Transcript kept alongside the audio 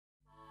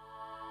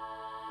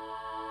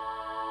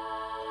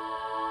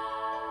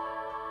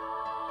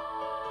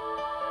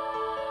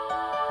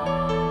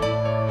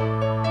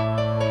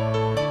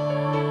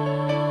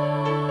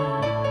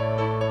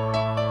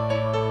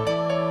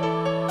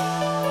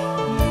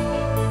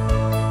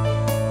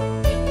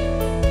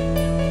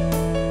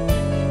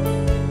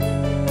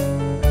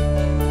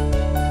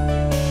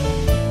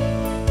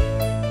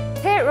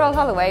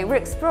Holloway, we're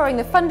exploring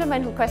the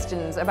fundamental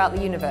questions about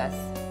the universe.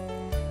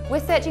 We're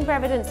searching for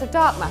evidence of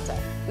dark matter.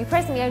 We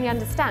presently only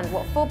understand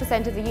what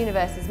 4% of the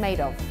universe is made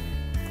of.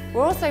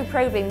 We're also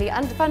probing the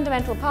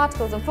fundamental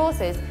particles and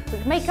forces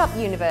which make up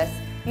the universe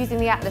using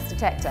the Atlas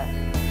detector.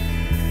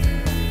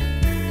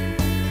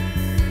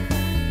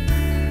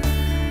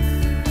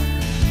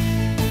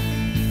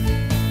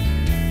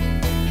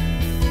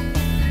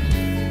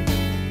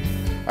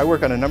 I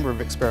work on a number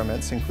of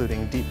experiments,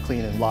 including deep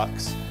clean and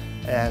LUX,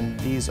 and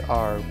these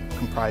are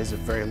comprised of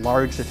very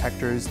large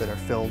detectors that are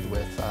filled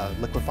with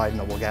liquefied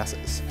noble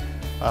gases.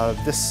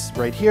 This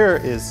right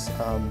here is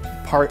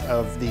part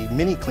of the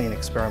mini clean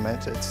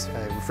experiment. It's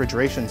a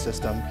refrigeration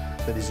system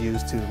that is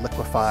used to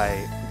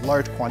liquefy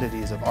large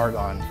quantities of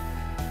argon.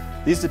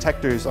 These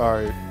detectors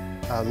are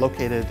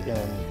located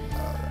in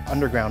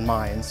underground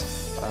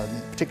mines.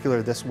 In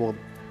particular, this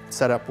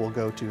setup will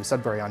go to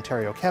Sudbury,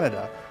 Ontario,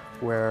 Canada,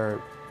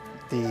 where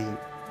the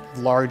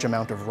large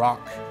amount of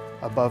rock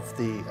above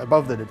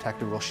the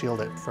detector will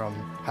shield it from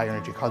high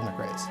energy cosmic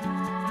rays.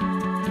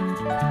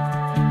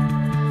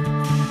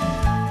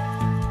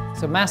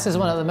 So mass is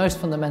one of the most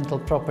fundamental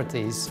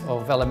properties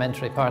of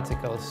elementary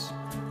particles.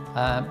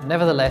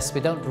 Nevertheless,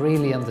 we don't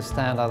really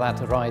understand how that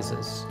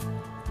arises.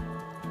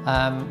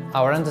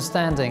 Our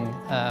understanding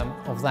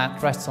of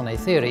that rests on a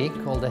theory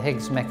called the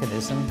Higgs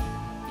mechanism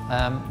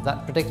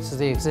that predicts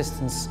the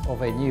existence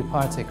of a new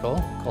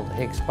particle called the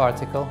Higgs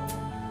particle,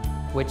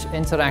 which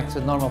interacts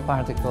with normal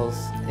particles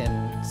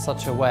in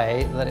such a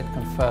way that it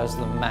confers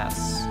them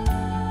mass.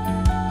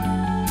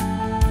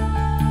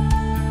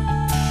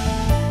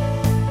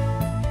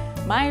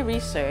 My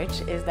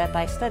research is that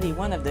I study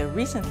one of the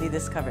recently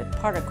discovered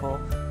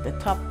particles, the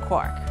top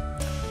quark.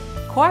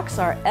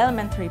 Quarks are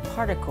elementary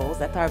particles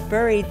that are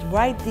buried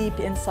right deep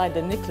inside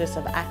the nucleus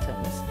of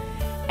atoms.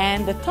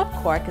 And the top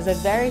quark is a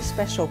very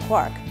special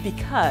quark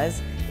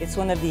because it's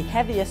one of the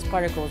heaviest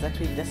particles that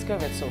we've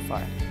discovered so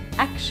far.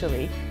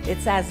 Actually,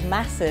 it's as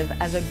massive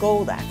as a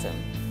gold atom.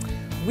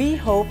 We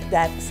hope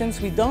that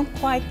since we don't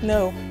quite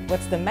know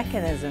what's the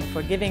mechanism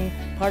for giving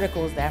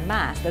particles their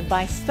mass, that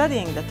by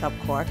studying the top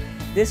quark,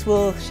 this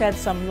will shed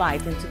some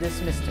light into this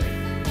mystery.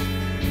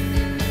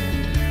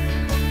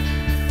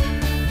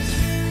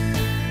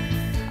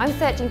 I'm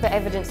searching for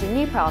evidence of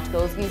new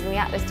particles using the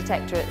Atlas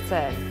detector at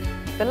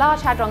CERN. The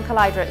Large Hadron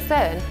Collider at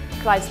CERN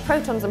collides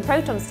protons and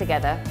protons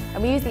together,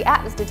 and we use the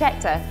Atlas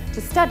detector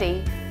to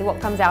study what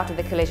comes out of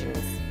the collisions.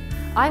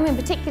 I'm in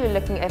particular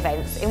looking at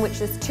events in which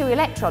there's two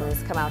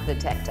electrons come out of the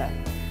detector.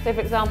 So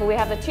for example, we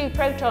have the two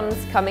protons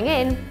coming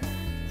in,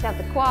 so we have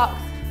the quarks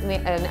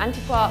and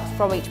antiquarks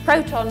from each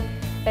proton,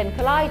 then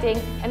colliding,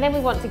 and then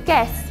we want to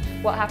guess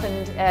what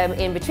happened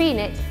in between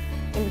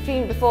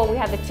before we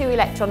have the two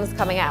electrons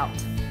coming out.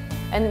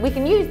 And we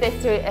can use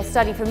this to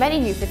study for many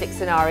new physics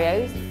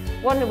scenarios.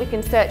 One, we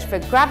can search for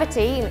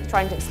gravity, and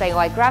trying to explain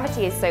why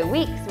gravity is so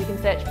weak, so we can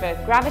search for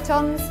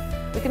gravitons.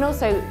 We can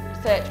also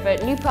search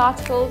for new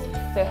particles,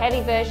 so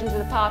heavy versions of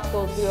the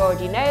particles we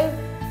already know,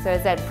 so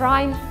a Z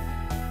prime.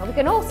 And we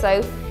can also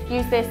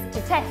use this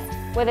to test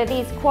whether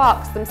these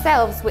quarks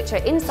themselves, which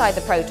are inside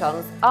the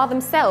protons, are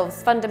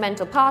themselves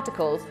fundamental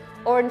particles,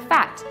 or in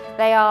fact,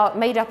 they are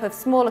made up of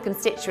smaller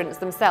constituents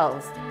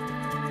themselves.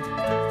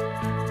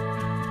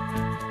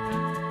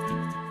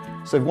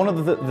 So one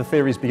of the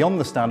theories beyond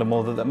the Standard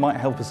Model that might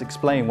help us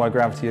explain why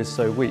gravity is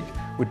so weak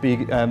would be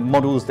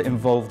models that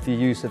involve the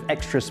use of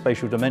extra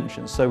spatial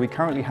dimensions. So we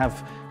currently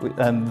have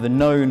the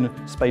known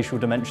spatial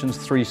dimensions,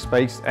 3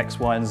 space, x,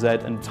 y, and z,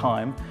 and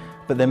time.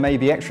 But there may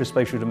be extra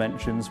spatial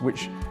dimensions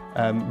which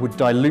would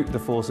dilute the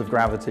force of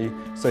gravity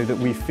so that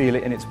we feel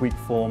it in its weak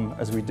form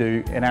as we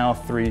do in our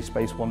 3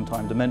 space 1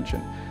 time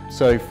dimension.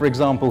 So for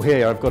example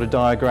here I've got a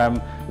diagram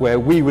where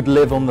we would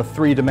live on the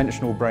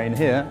 3-dimensional brane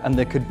here, and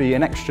there could be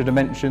an extra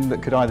dimension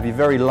that could either be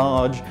very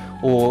large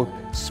or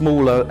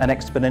smaller and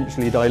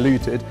exponentially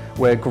diluted,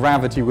 where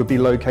gravity would be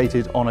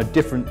located on a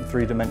different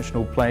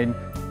 3-dimensional plane,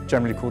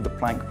 generally called the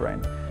Planck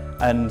brane.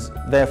 And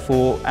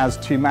therefore, as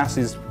two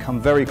masses come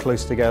very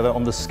close together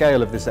on the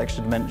scale of this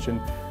extra dimension,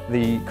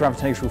 the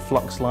gravitational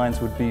flux lines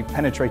would be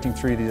penetrating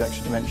through these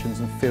extra dimensions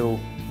and feel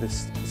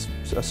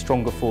a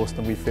stronger force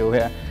than we feel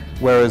here.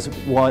 Whereas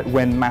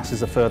when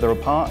masses are further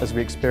apart, as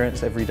we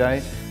experience every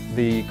day,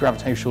 the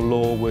gravitational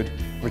law would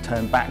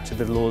return back to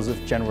the laws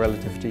of general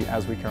relativity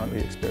as we currently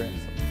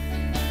experience them.